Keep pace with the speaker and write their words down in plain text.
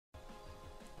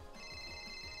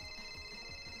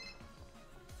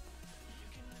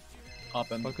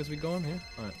hop in. Fuck is we going here?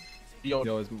 Alright.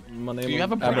 Yo, Is my name do you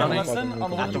have a on- brownie Lesson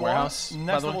on at the warehouse?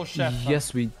 Next level chef.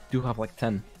 Yes, we do have like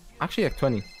 10. Actually, like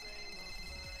 20.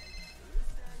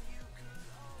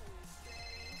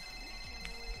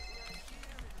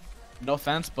 No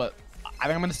offense, but I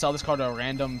think I'm gonna sell this car to a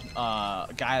random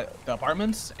guy at the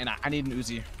apartments, and I need an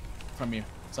Uzi from you.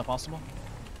 Is that possible?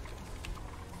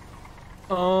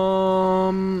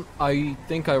 I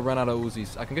think I ran out of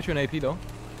Uzis. I can get you an AP though.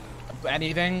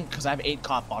 Anything, because I have 8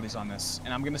 cop bodies on this,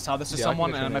 and I'm gonna sell this to Yeah, I can someone,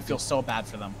 get and you I'm an gonna AP. feel so bad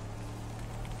for them.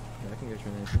 Yeah, I can get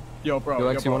you an AP. Yo, bro. Do you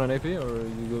yo, actually bro. want an AP or are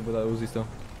you good with that Uzi still?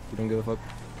 You don't give a fuck.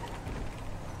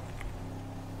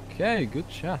 Okay, good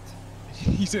chat.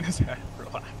 He's in his head.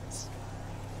 Relax.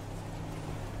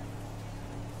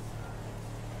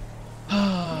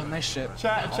 Nice shit.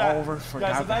 Chat. All over for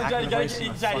Guys, guy with the sometimes hack you gotta, device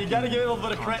and the chat, you gotta fucking give it a little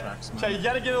bit of cringe. contracts, man. Chat, you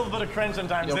gotta give it a little bit of cringe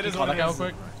sometimes. Yo, It can is you call what that it guy real is.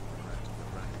 quick?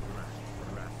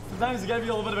 Sometimes you gotta be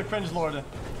a little bit of a cringe lord.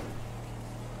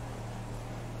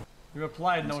 You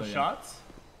applied no So, yeah. shots.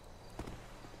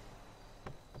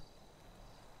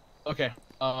 Okay.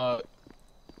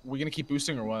 We gonna keep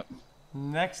boosting or what?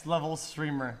 Next level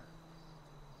streamer.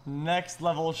 Next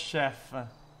level chef.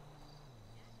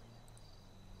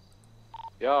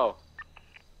 Yo.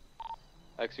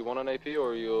 X, you want an AP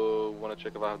or you want to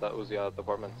check if I have that Uzi at the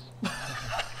apartments?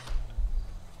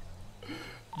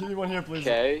 Give me one here, please.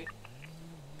 Okay.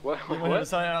 What? Give me one here.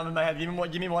 Sorry, I'm in my head. Give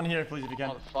me one here, please, if you can.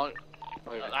 Oh, the fuck?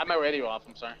 I have my radio off.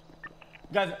 I'm sorry.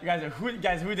 Guys,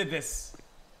 who did this?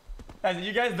 Guys,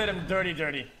 you guys did him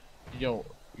dirty. Yo,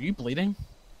 are you bleeding?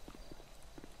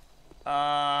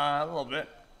 A little bit.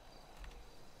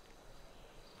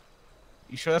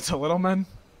 You sure that's a little, man?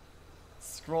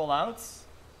 Scroll out.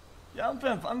 Yeah, I'm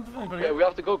feeling pretty Okay, good. we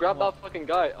have to go grab that fucking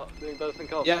guy. Doing that thing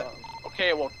else. Yeah.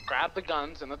 Okay, well, grab the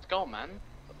guns and let's go, man.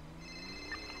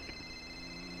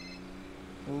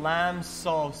 Lamb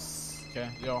sauce. Okay,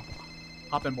 yo.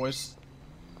 Hop in, boys.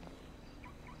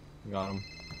 Got him.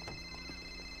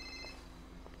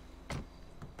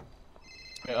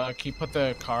 Okay, can you put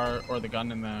the car or the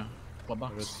gun in the glove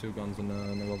box? There's 2 guns in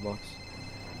the glove box.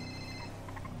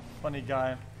 Funny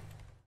guy.